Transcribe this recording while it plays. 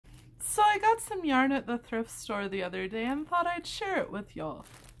So I got some yarn at the thrift store the other day and thought I'd share it with y'all.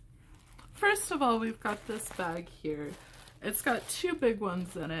 First of all, we've got this bag here. It's got two big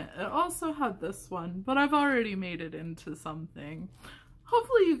ones in it. It also had this one, but I've already made it into something.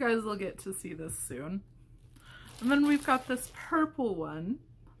 Hopefully you guys will get to see this soon. And then we've got this purple one.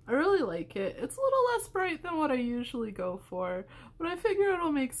 I really like it. It's a little less bright than what I usually go for, but I figure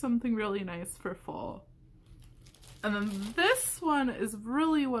it'll make something really nice for fall. And then this one is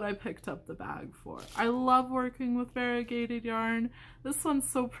really what I picked up the bag for. I love working with variegated yarn. This one's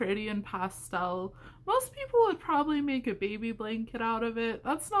so pretty and pastel. Most people would probably make a baby blanket out of it.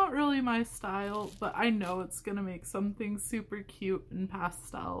 That's not really my style, but I know it's gonna make something super cute and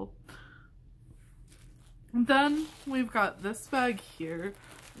pastel. And then we've got this bag here.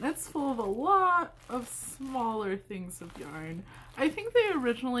 It's full of a lot of smaller things of yarn. I think they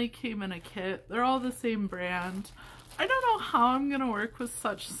originally came in a kit. They're all the same brand. I don't know how I'm gonna work with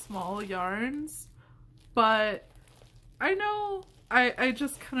such small yarns, but I know I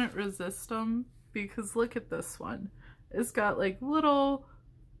just couldn't resist them because look at this one. It's got like little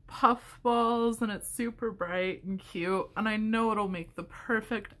puff balls and it's super bright and cute, and I know it'll make the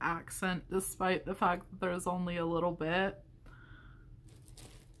perfect accent despite the fact that there's only a little bit.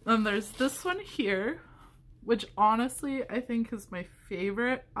 Then there's this one here, which honestly I think is my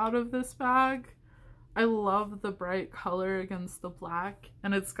favorite out of this bag. I love the bright color against the black,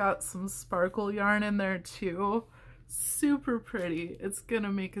 and it's got some sparkle yarn in there too. Super pretty. It's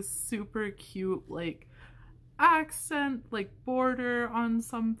gonna make a super cute like accent, like border on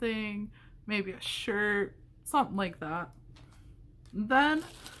something, maybe a shirt, something like that. Then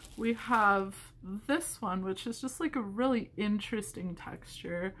we have this one, which is just like a really interesting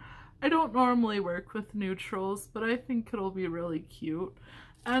texture. I don't normally work with neutrals, but I think it'll be really cute.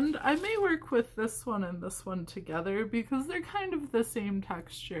 And I may work with this one and this one together because they're kind of the same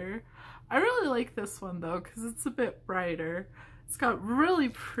texture. I really like this one though because it's a bit brighter. It's got really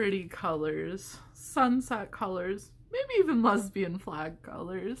pretty colors, sunset colors, maybe even lesbian flag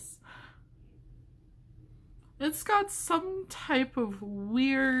colors. It's got some type of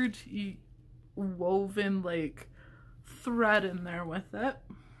weird woven like thread in there with it.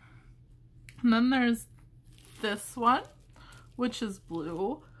 And then there's this one, which is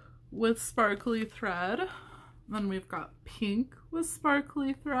blue with sparkly thread. Then we've got pink with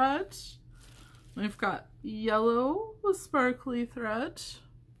sparkly thread. We've got yellow with sparkly thread.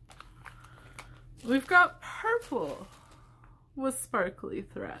 We've got purple with sparkly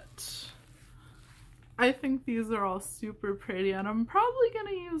thread. I think these are all super pretty, and I'm probably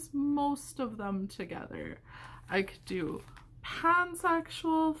gonna use most of them together. I could do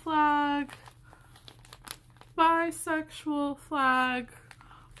pansexual flag, bisexual flag,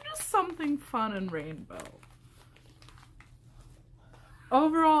 just something fun and rainbow.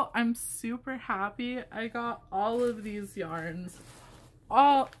 Overall, I'm super happy. I got all of these yarns,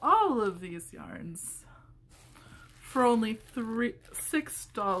 all of these yarns for only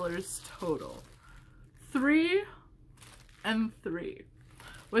 $6 total. 3 and 3,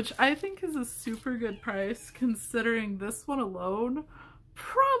 which I think is a super good price considering this one alone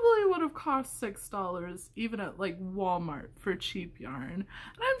probably would have cost $6 even at like Walmart for cheap yarn. And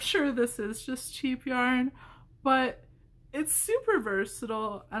I'm sure this is just cheap yarn, but it's super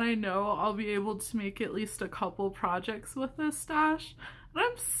versatile, and I know I'll be able to make at least a couple projects with this stash, and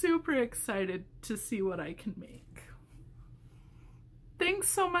I'm super excited to see what I can make. Thanks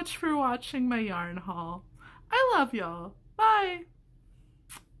so much for watching my yarn haul. I love y'all. Bye!